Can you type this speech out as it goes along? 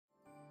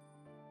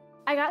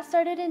I got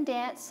started in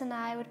dance and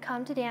I would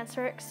come to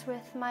Danceworks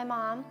with my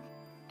mom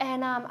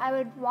and I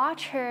would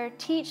watch her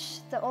teach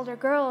the older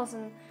girls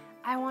and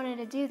I wanted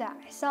to do that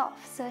myself.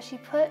 So she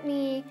put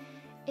me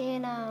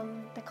in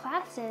the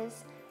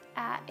classes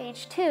at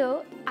age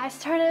 2. I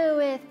started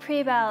with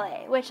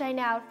pre-ballet, which I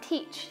now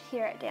teach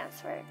here at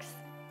Danceworks.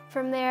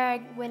 From there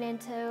I went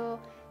into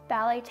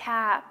ballet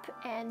tap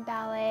and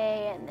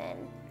ballet, and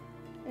then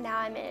now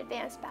I'm in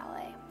advanced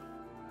ballet.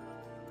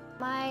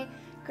 My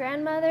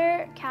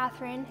grandmother,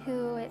 Catherine,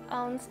 who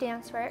owns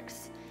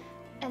Danceworks,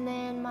 and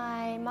then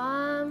my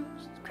mom,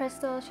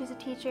 Crystal, she's a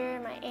teacher,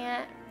 my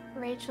aunt,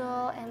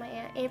 Rachel, and my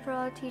aunt April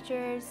are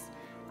teachers.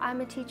 I'm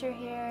a teacher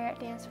here at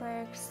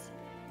Danceworks.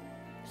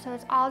 So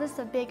it's all just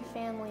a big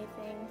family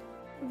thing.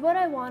 What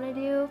I want to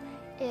do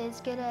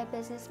is get a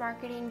business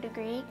marketing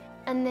degree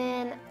and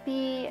then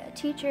be a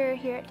teacher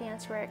here at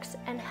Danceworks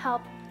and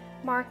help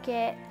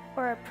market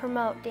or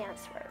promote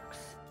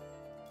Danceworks.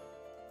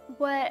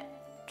 What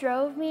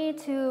drove me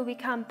to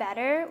become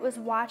better was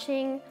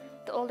watching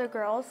the older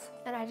girls,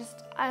 and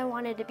I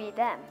wanted to be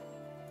them.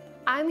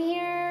 I'm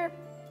here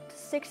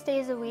 6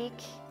 days a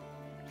week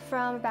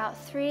from about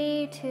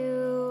 3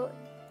 to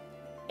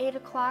 8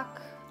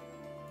 o'clock.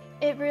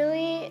 It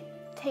really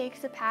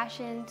takes a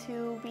passion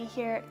to be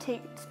here, to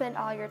spend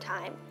all your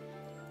time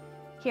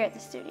here at the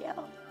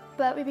studio.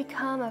 But we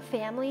become a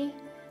family.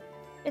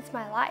 It's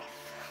my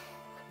life.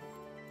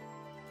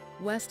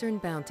 Western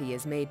Bounty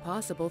is made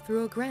possible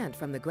through a grant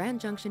from the Grand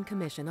Junction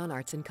Commission on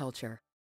Arts and Culture.